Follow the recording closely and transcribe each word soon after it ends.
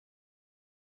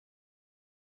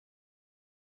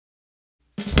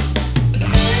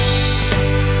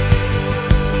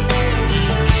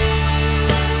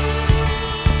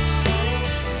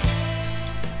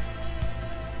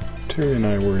Terry and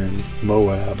I were in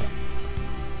Moab,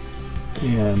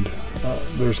 and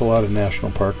there's a lot of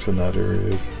national parks in that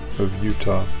area of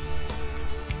Utah.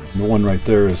 The one right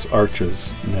there is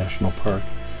Arches National Park,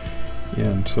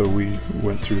 and so we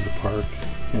went through the park,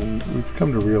 and we've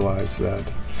come to realize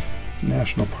that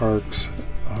national parks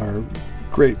are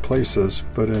great places,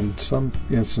 but in some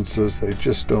instances they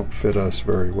just don't fit us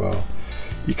very well.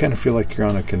 You kind of feel like you're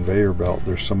on a conveyor belt.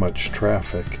 There's so much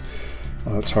traffic.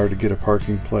 It's hard to get a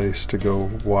parking place to go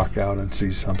walk out and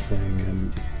see something,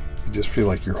 and you just feel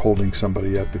like you're holding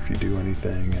somebody up if you do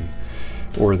anything,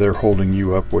 or they're holding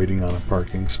you up waiting on a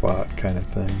parking spot kind of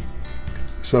thing.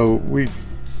 So we've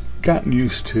gotten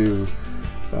used to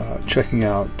checking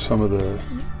out some of the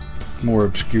more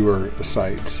obscure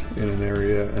sites in an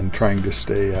area and trying to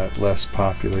stay at less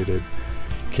populated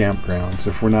campgrounds.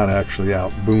 If we're not actually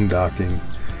out boondocking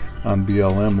on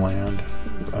BLM land,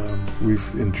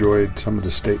 we've enjoyed some of the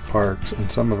state parks,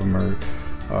 and some of them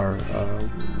are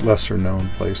lesser known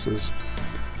places,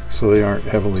 so they aren't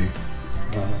heavily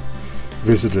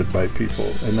visited by people,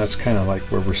 and that's kind of like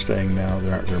where we're staying now.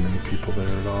 There aren't very many people there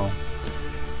at all.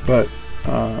 But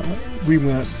we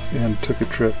went and took a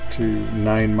trip to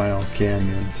 9 Mile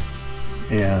Canyon,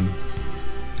 and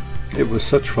it was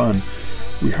such fun.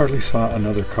 We hardly saw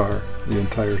another car the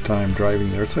entire time driving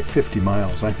there. It's like 50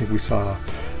 miles. I think we saw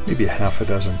maybe a half a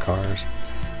dozen cars.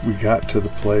 We got to the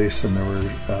place, and there were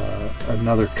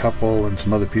another couple and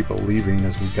some other people leaving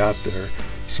as we got there.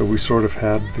 So we sort of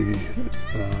had the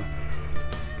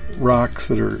rocks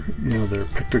that are, they're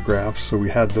pictographs, so we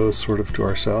had those sort of to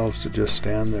ourselves to just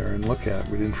stand there and look at.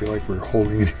 We didn't feel like we were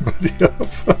holding anybody up.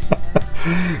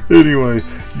 Anyway,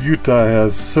 Utah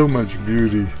has so much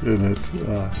beauty in it.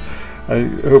 I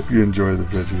hope you enjoy the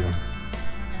video.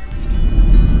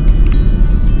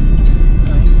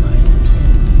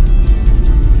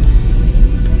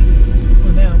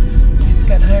 Well, now, see, it's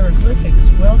got hieroglyphics.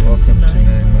 Welcome to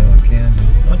 9 Mile Canyon.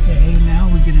 Okay, now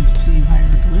we're going to see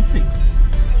hieroglyphics,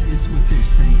 is what they're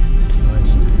saying.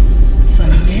 Nice.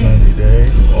 Sunny day. Sunny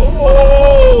day.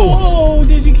 Oh,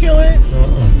 did you kill it?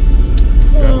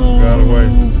 Got away.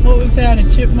 What was that, a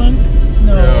chipmunk?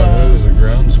 No. Yeah, it was a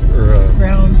ground squirrel.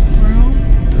 Ground squirrel?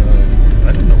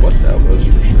 I don't know what that was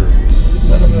for sure. Is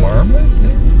that a marmot? I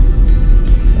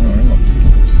don't know.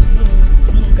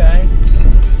 Little guy.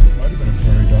 Might have been a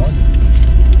prairie dog.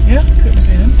 Yeah, could have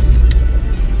been.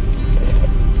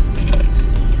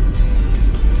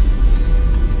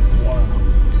 Wow.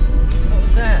 What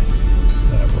was that?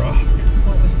 That rock.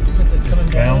 What was it coming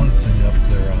down? Balancing up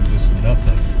there on just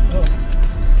nothing. Oh.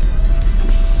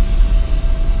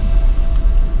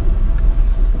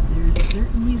 They're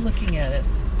certainly looking at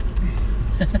us.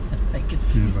 I can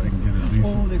see if I can get a decent.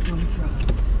 Oh, they're going across.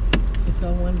 I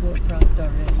saw one go across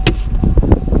already.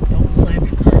 Don't slam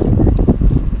your car door.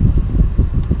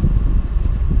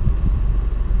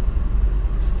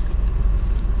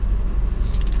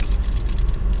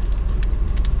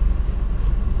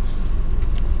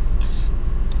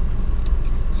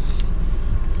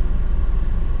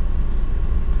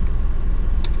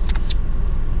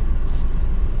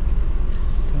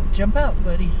 Don't jump out,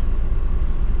 buddy.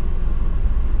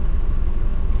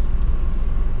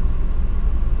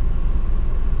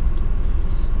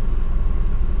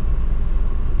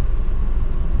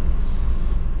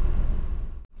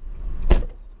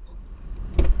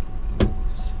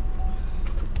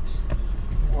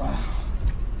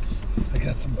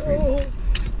 Some great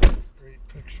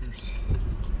pictures.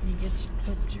 You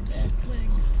clipped your back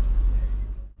legs.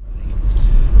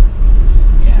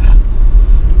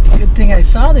 Yeah. Good thing I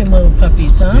saw them little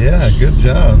puppies, huh? Yeah, good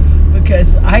job.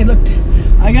 Because I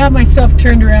got myself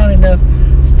turned around enough,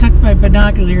 stuck my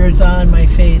binoculars on my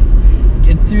face,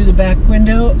 and through the back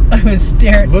window, I was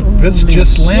staring. Look, this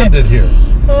just landed here.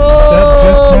 Oh, that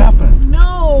just happened.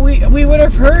 No, we would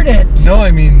have heard it. No, I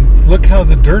mean, look how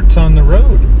the dirt's on the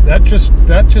road. That just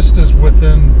is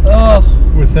within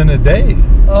a day.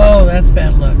 Oh, that's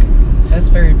bad luck. That's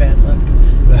very bad luck.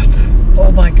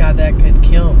 Oh my God, that could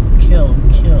kill.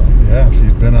 Yeah, if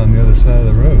you'd been on the other side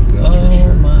of the road, that's for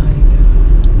sure. Oh my God.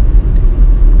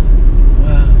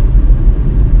 Wow.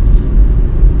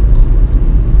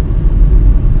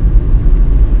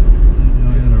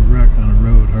 I had a wreck on a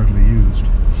road hardly used.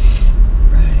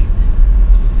 Right.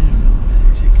 I don't know why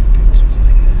they're taking pictures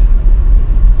like that.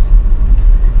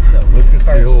 So look at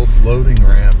the old loading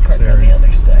ramp there. On the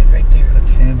other side, right there.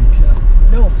 That's handicapped.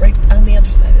 No, right on the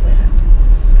other side of that.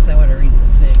 Because I want to read the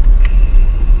thing.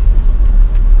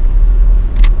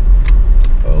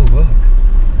 Oh, look.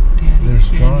 Dad,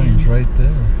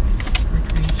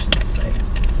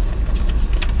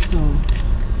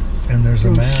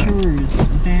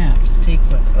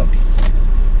 Okay.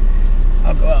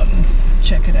 I'll go out and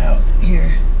check it out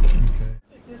here. Okay.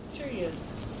 Like this tree is.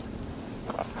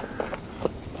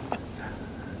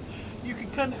 You can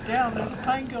cut it down. There's a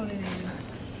pine cone in here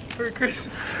for a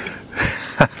Christmas tree.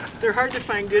 They're hard to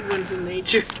find good ones in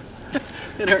nature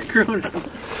that aren't grown up. Is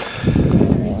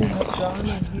there anything else drawn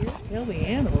in here? Kill the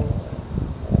animals.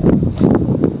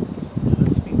 That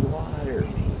must be water,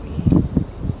 maybe.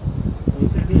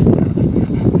 Those are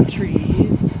the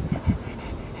trees.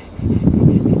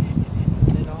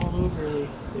 And then all over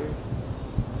they're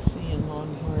seeing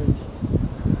longhorn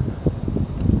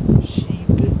sheep.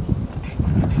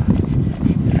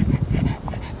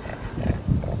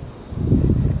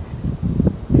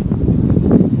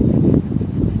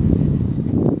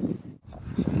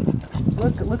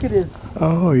 Look at his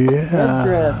Oh yeah.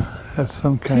 headdress. That's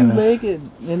some kind of. Two-legged,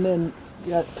 and then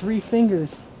got 3 fingers,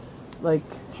 like,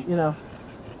 you know.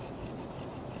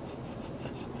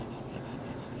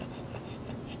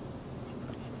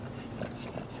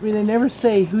 I mean, they never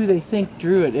say who they think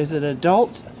drew it. Is it an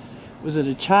adult? Was it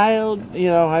a child? You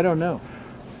know, I don't know.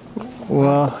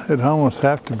 Well, it'd almost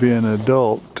have to be an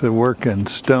adult to work in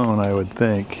stone, I would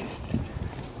think,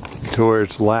 to where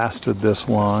it's lasted this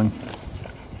long.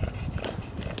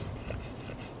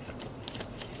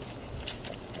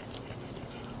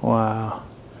 Wow,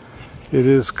 it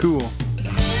is cool.